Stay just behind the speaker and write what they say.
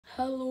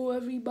Hello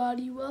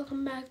everybody,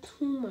 welcome back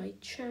to my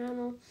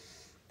channel.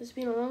 It's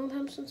been a long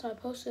time since I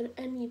posted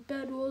any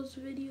bedwars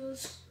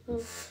videos.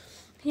 So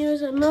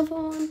here's another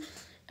one,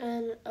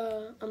 and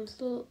I'm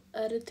still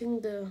editing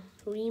the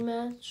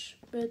rematch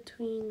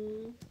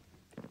between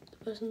the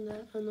person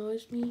that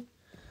annoys me.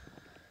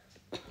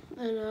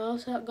 And I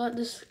also got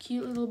this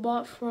cute little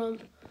bot from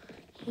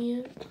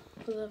here,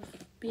 because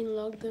I've been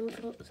logged in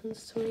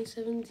since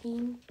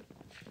 2017.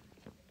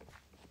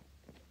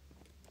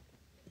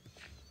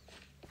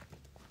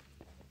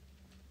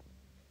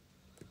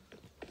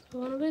 I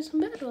want to play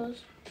some bedwars.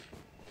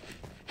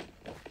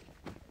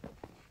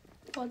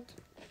 What?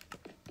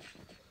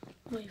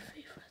 My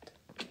favorite.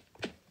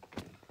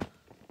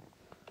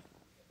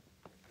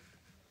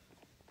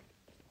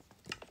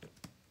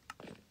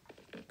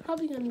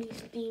 Probably gonna be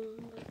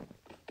Steam,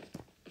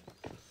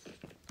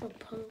 or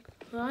Punk.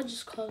 I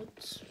just call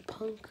it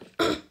Punk.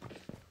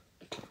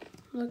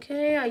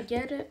 Okay, I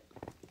get it.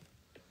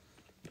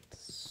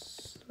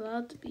 It's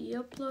allowed to be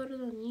uploaded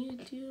on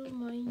YouTube.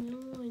 I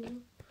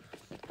know.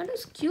 And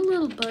this cute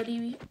little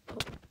buddy. Oh.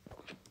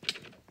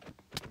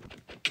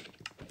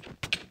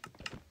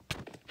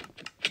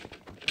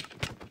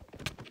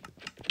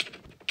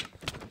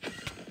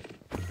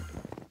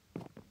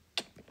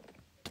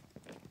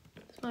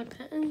 Is my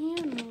pet in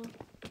here?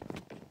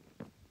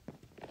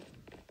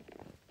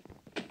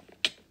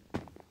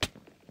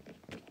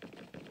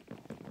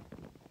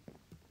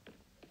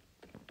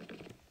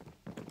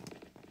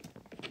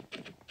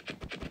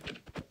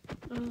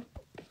 No.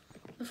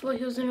 I thought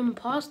he was an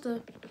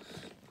imposter.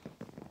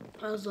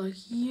 I was like,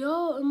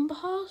 yo,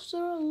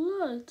 imposter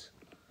alert.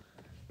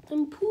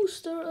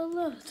 Imposter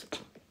alert.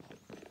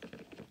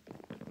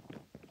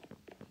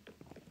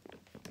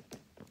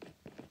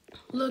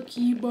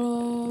 Lucky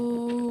bro.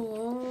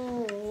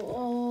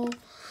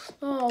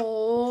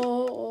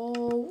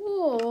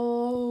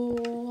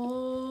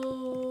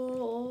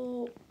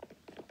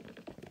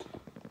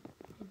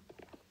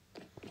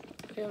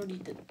 I already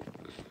did.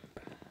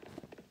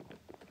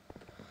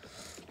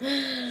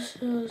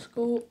 Let's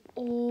go.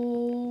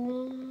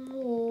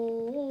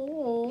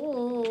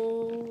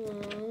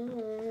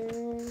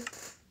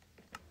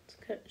 Let's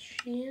cut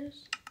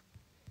shears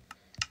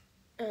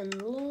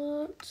and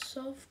lots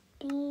of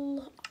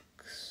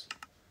blocks.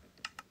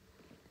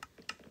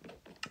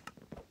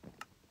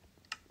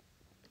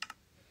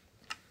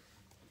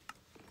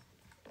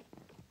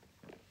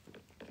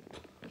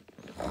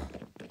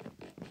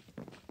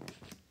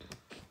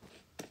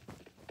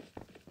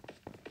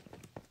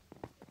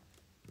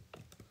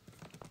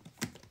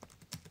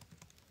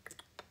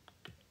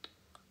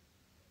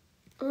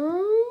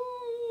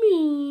 Oh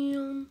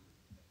man,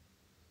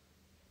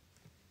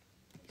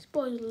 these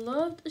boys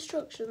love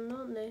destruction,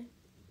 don't they?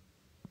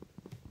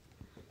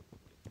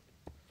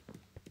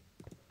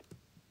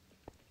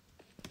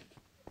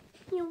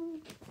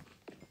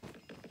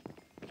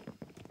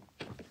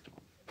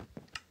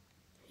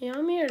 Yeah,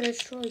 I'm here to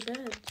destroy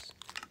beds.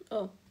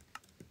 Oh,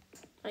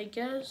 I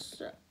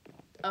guess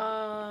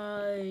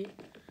I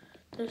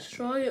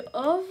destroy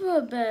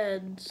other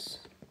beds.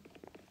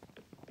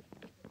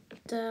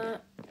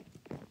 That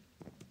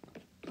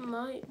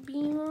might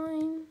be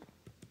mine.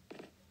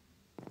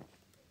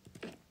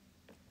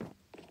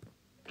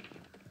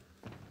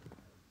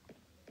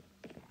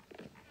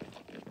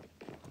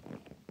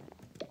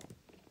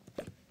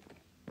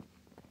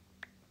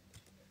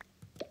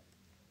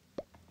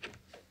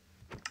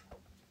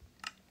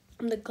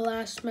 I'm the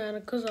glass man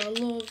because I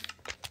love.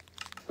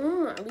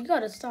 We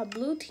gotta stop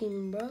blue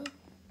team, bro.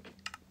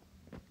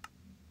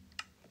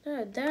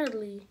 They're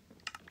deadly.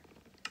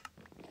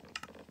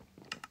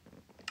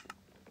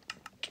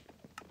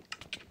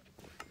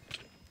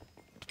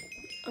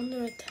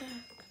 Under attack.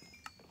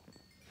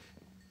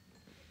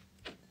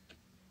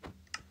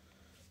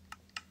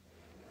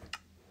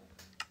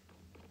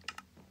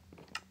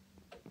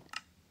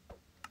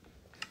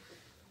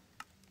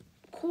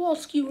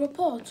 Kowalski,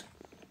 report.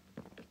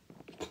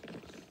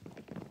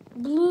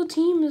 Blue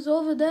team is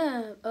over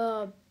there,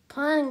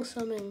 planning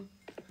something.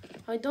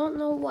 I don't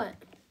know what.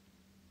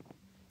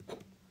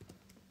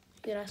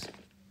 Yeah, that's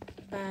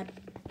bad.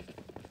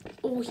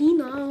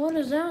 Ohina, what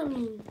does that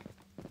mean?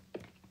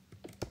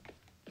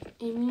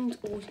 It means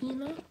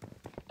Ohina.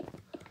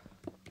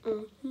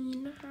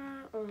 Ohina,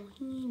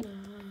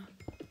 Ohina,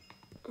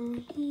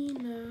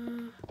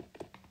 Ohina.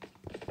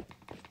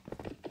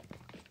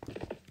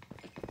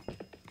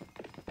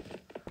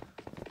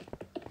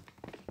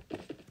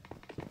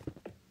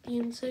 The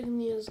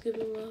insignia is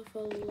giving off a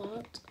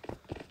lot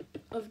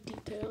of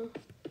detail.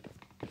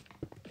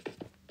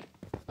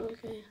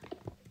 Okay.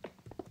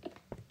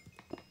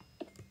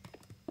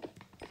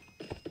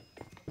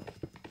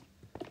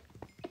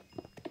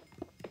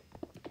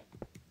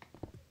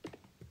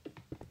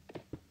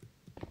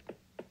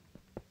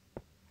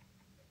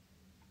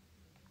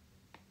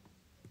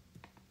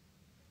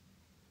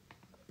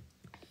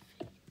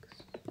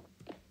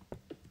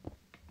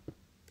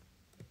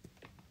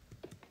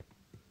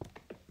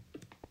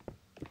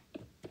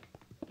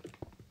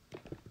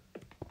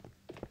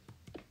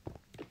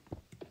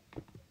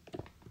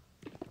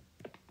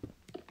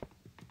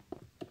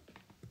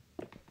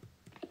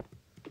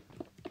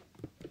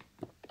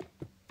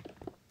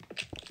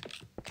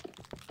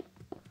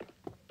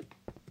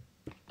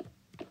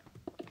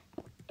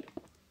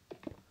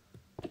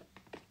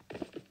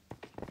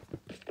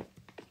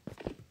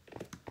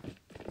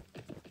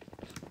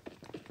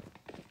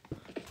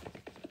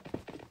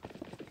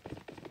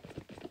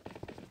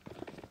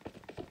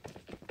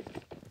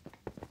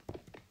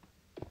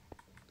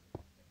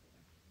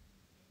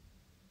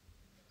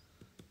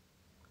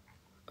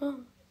 Oh.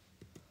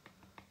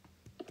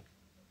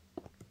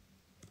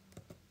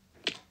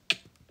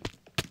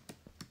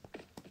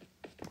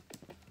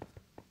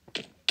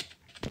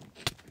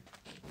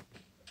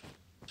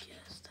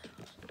 Yes, that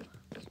was the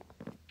last.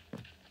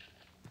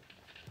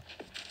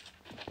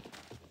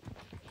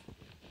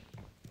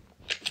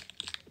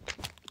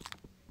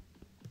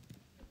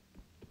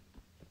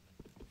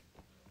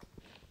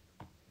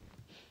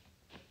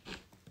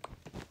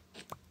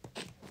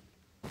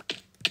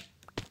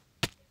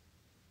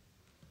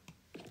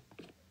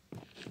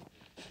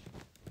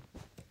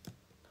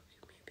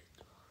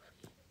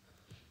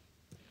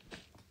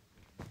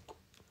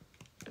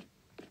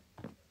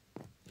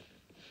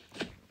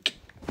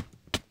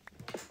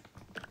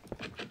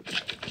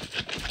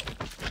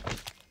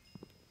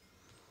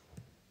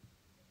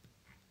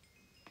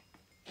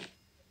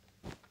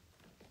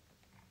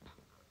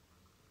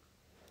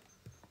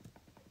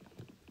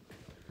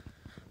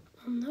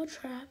 I'm now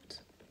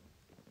trapped.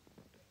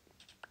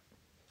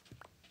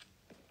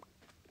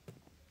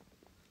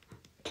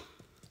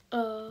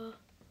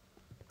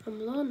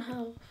 I'm low on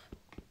health.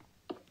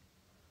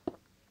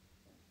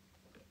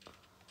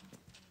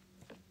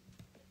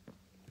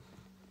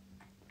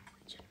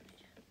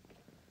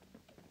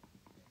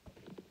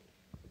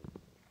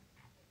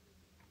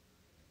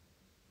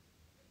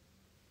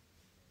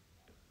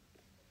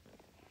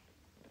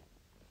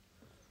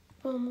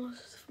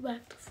 Almost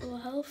back to full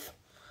health.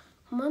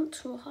 I'm on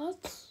 2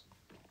 hearts.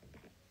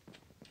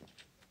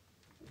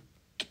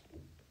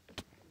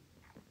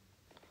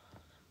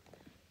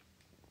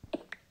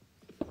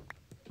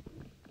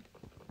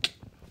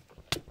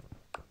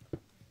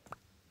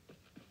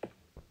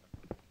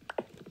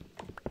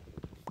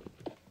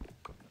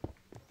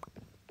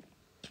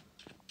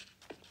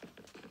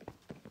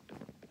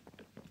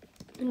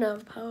 And I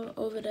have power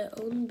over their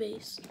own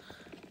base.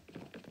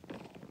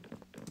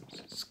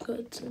 So it's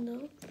good to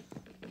know.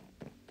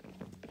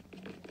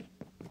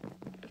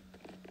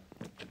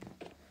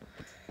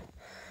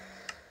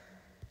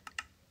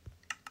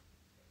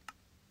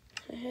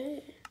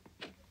 Hey.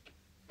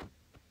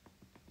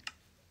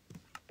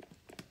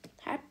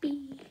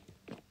 Happy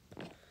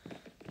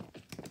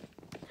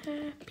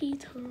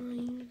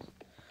times.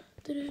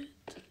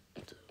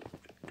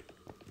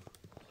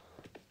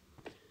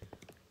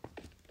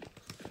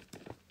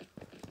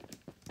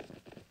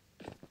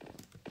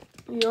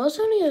 You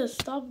also need to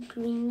stop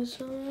green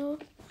somehow.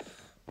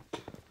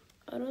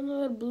 I don't know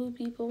where blue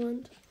people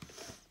went.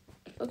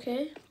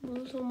 Okay,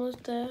 blue's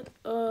almost dead.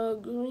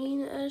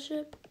 Green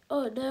airship.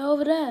 Oh, they're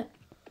over there.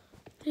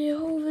 They're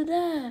over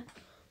there.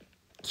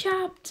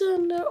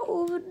 Captain, they're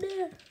over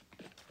there.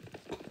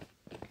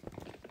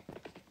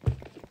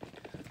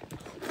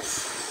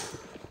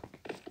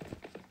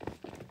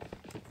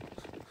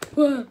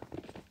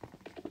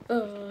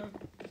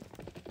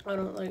 I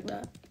don't like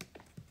that.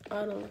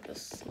 I don't like a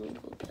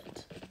single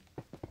bit.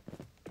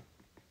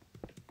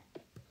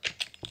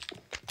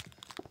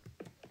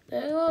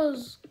 There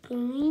goes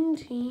green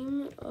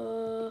team.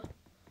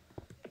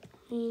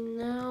 We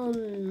now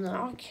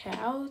knock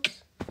out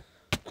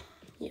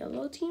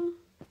yellow team.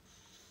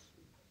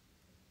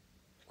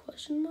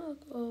 Question mark?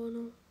 Oh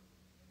no.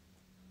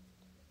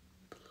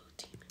 Blue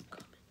team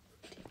incoming.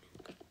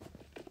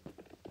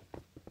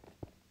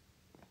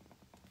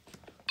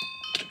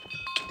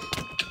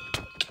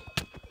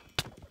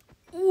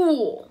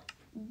 Ooh,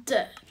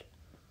 dead.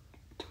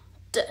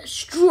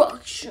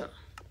 Destruction.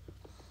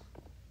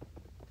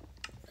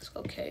 Let's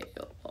go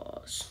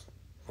chaos.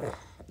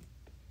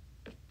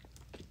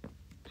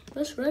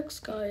 This Rex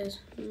guy is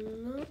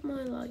not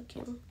my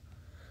liking.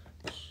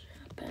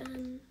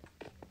 Japan.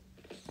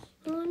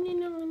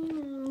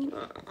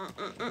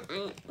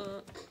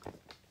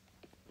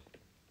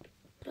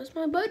 That's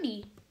my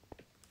buddy.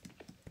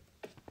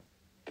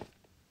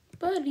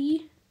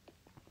 Buddy.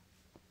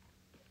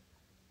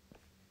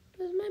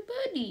 That's my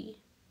buddy.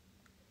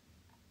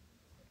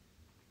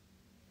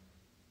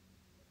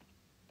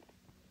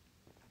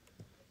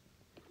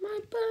 My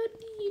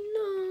buddy,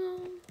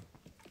 no.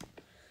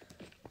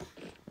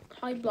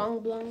 Hi, Blang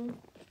Blang.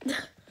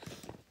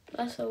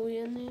 That's a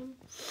weird name.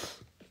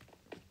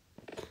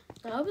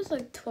 I was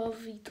like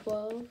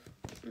 12v12,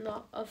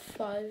 not a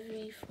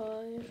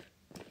 5v5.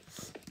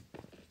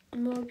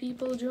 More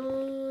people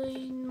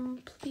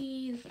join,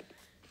 please.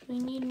 We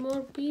need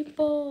more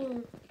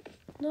people.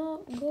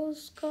 No, go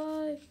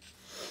Sky.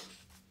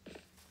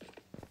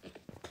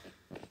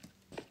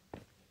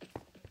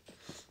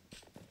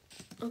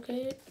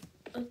 Okay,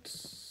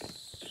 it's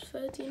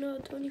 13 out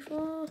of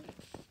 24.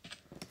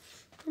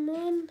 Come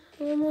on,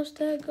 we're almost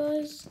there,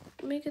 guys.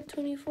 Make it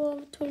 24 out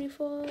of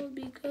 24, it'll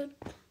be good.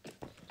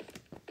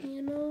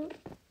 You know,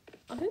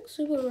 I think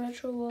Super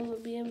Retro World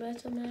would be a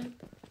better map.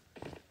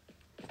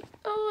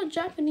 Oh,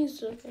 Japanese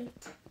is okay.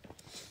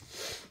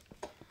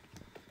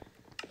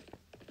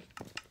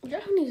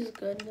 Japanese is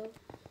good though.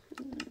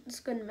 It's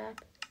a good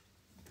map.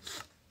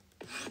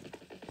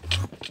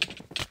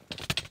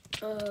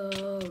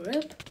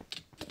 Rip,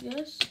 I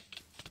guess.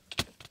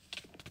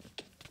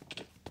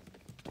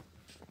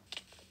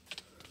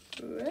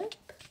 Rip.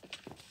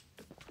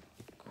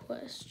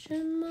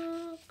 Question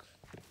mark?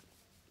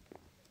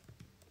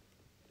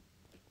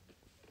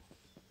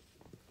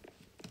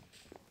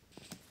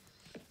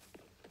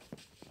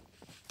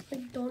 I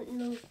don't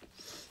know.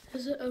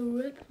 Is it a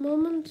ripped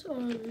moment or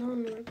a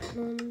non-ripped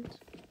moment?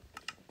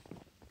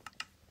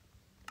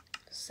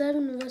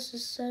 7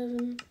 versus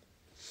 7.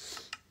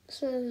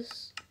 So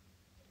it's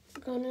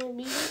gonna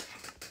be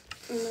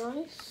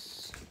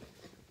nice.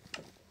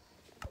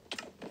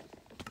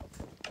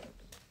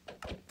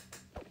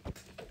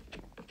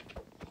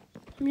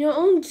 I'm your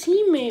own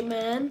teammate,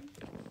 man.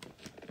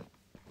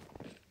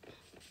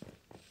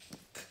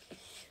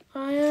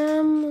 I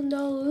am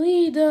the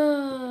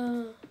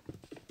leader.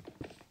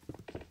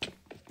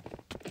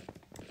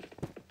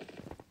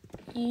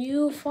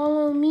 You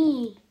follow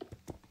me.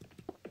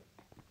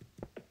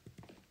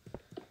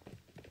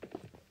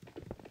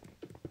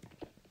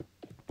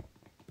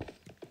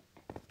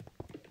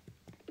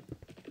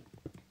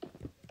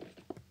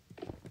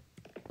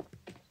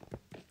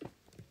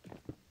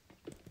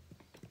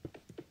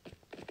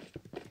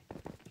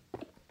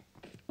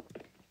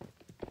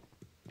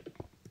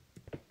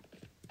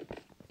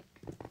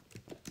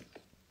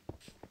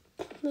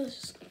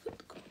 Let's just go get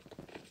the gold.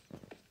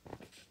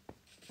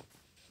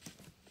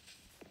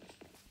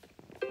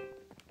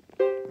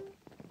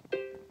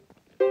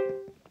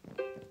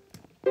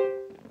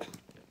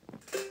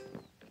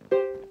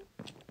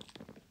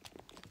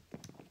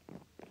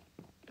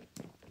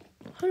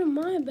 How did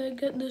my bed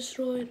get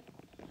destroyed?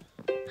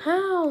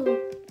 How?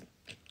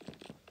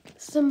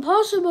 It's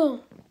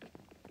impossible.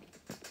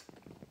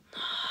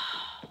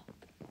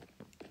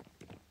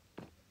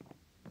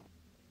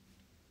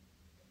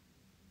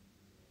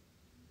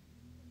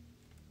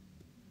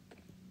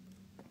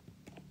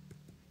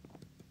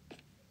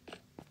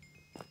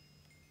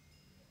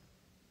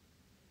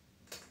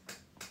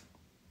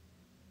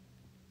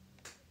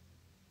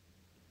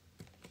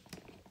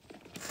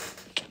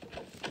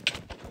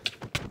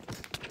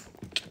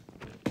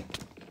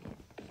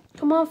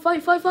 Come on,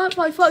 fight, fight, fight,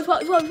 fight, fight,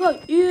 fight, fight,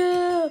 fight.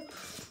 Yeah.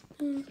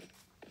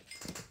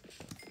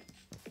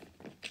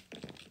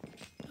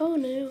 Oh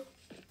no.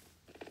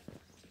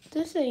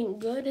 This ain't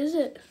good, is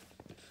it?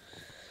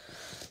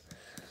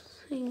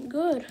 This ain't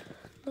good.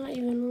 Not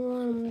even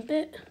one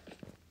bit.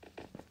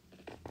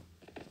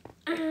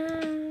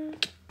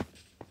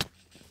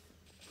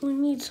 We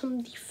need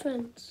some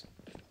defense.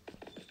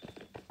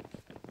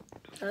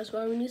 That's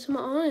why we need some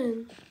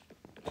iron.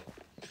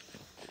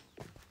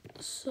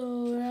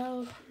 So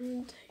that'll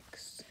take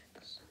 6.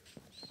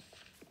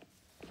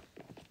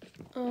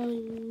 I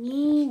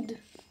need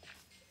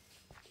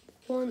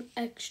 1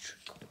 extra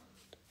gold.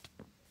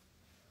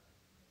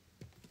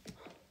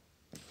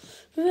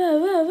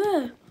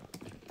 Where?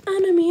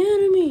 Enemy,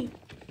 enemy!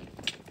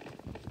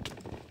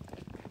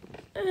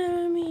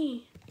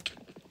 Enemy!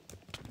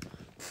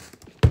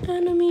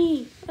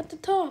 Enemy! At the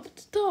top, at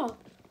the top!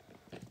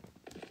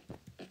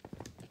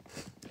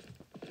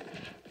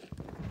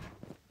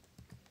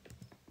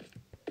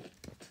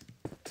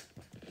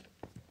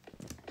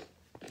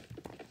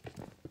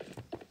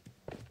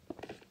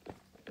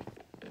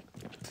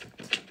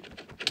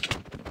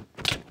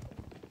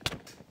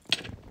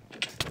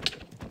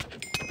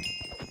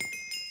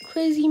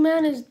 Crazy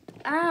man is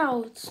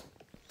out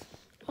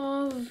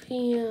of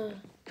here.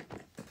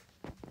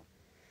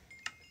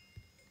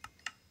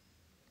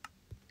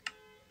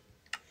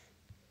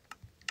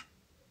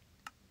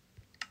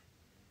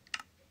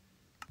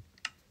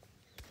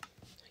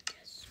 I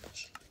guess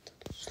special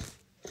items.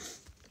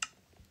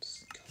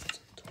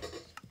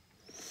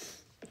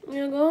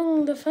 We're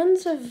going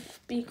defensive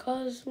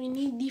because we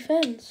need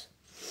defense.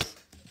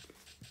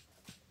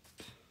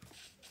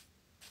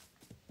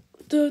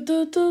 Duh.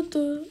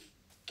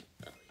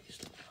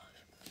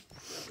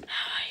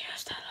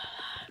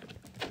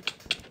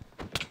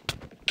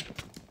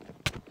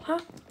 Huh?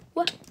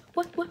 What?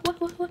 What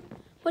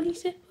do you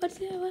say?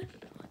 What?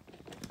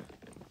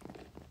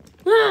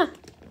 Ah!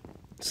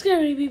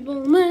 Scary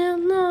people,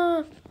 man,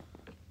 no!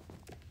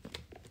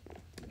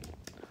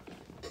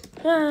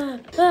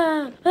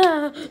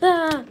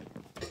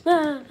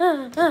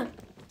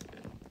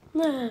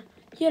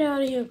 Get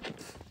out of here.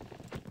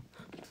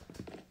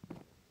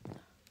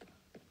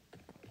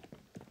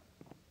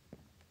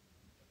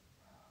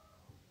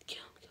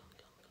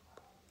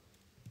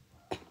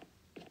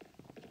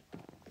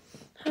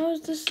 How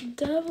is this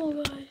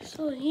devil guy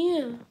still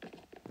here?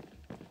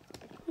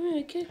 I'm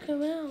gonna kick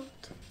him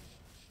out.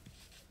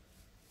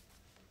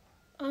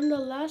 I'm the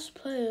last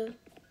player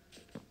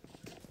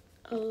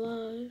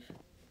alive.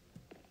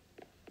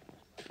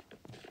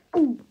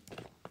 Ooh.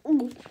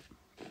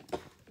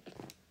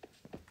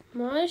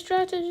 My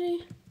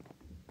strategy?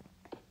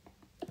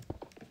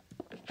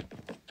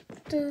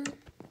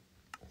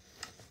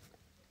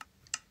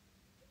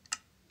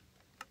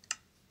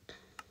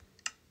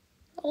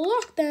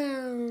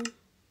 Lockdown.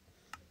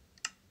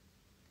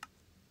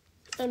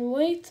 And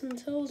wait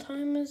until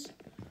time is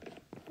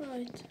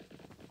right.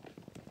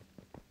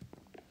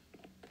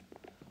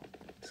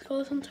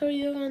 Skeleton Terry,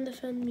 you're gonna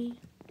defend me.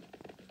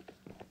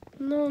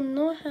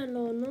 No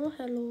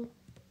hello.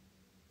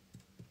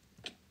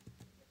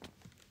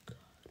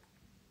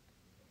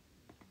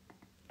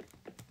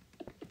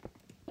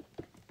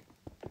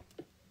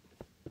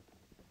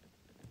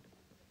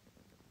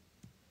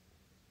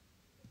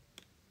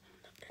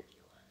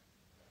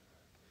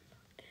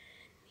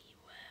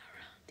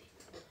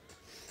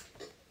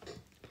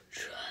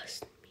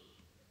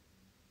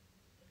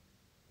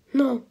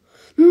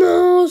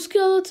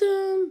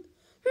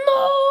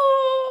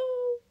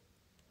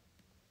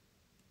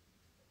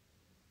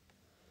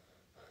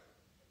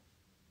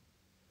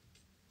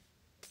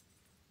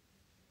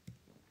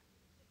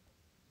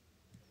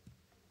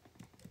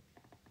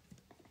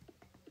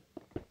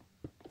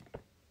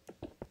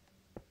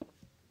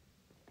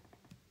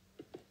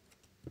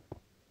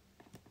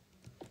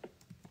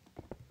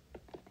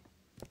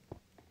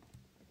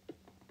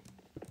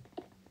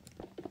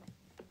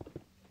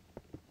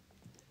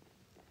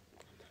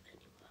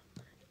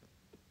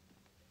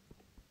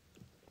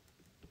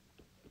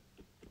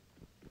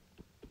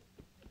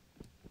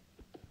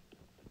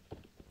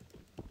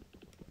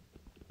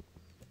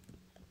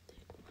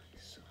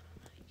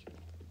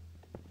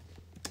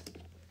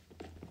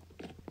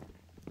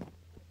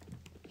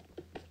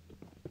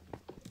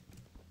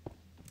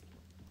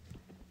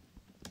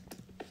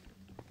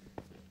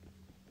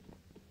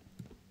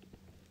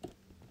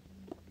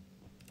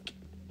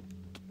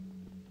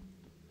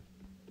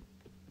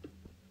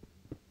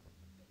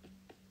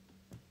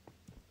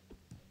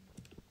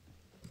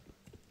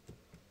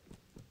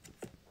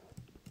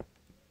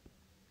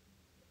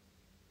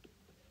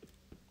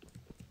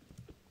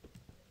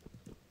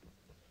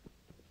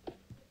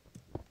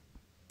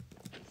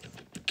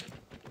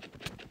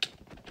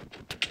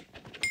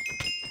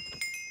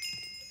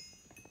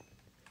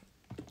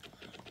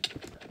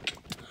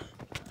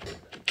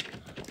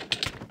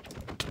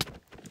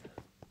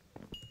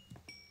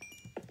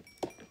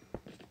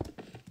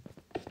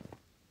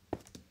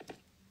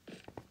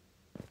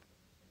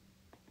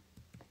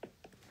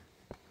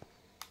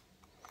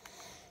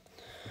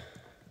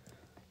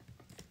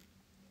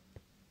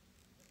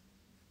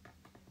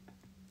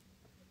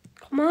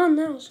 on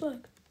now,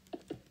 Slick.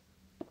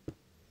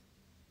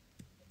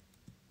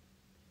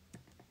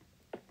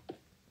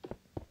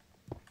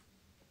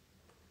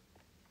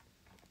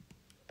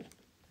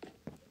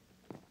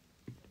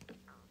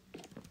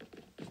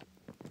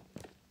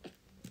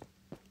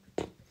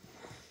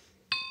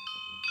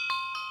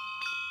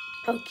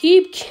 I'll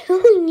keep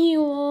killing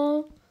you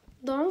all.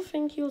 Don't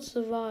think you'll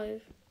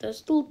survive. There's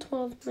still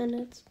 12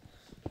 minutes.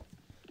 I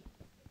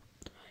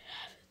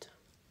have it.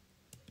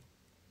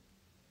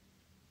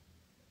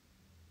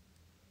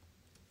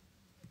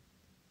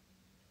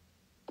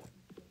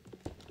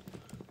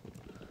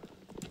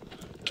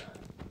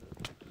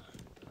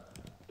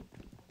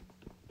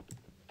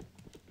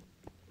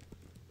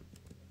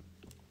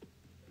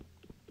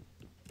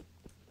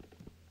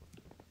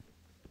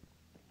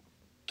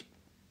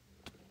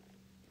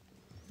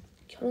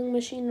 Killing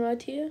machine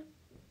right here.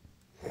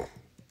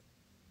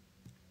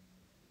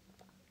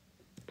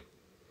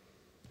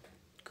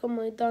 Got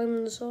my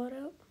diamond sword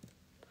out.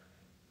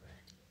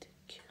 Ready to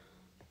kill.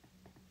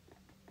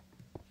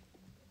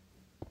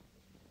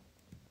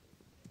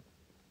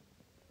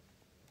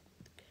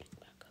 Getting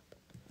back up.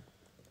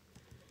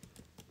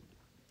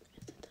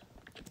 Get the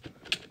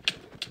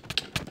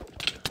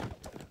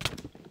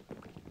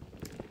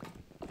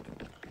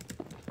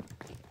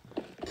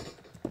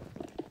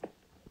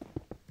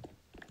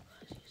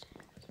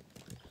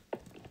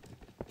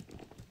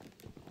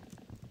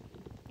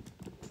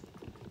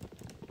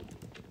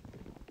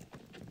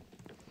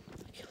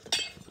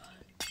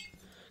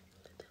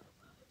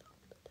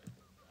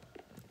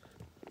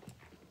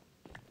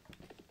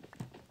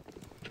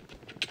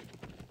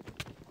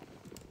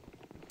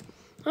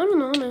I don't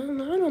know,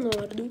 man. I don't know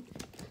what to do.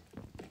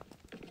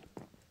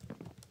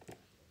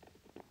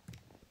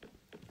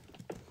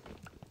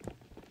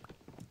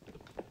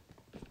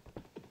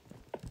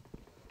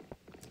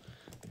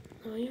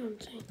 No, you're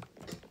insane.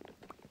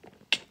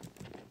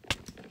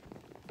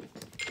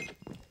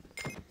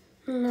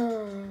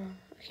 No.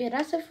 Okay,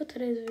 that's it for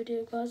today's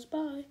video, guys.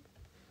 Bye.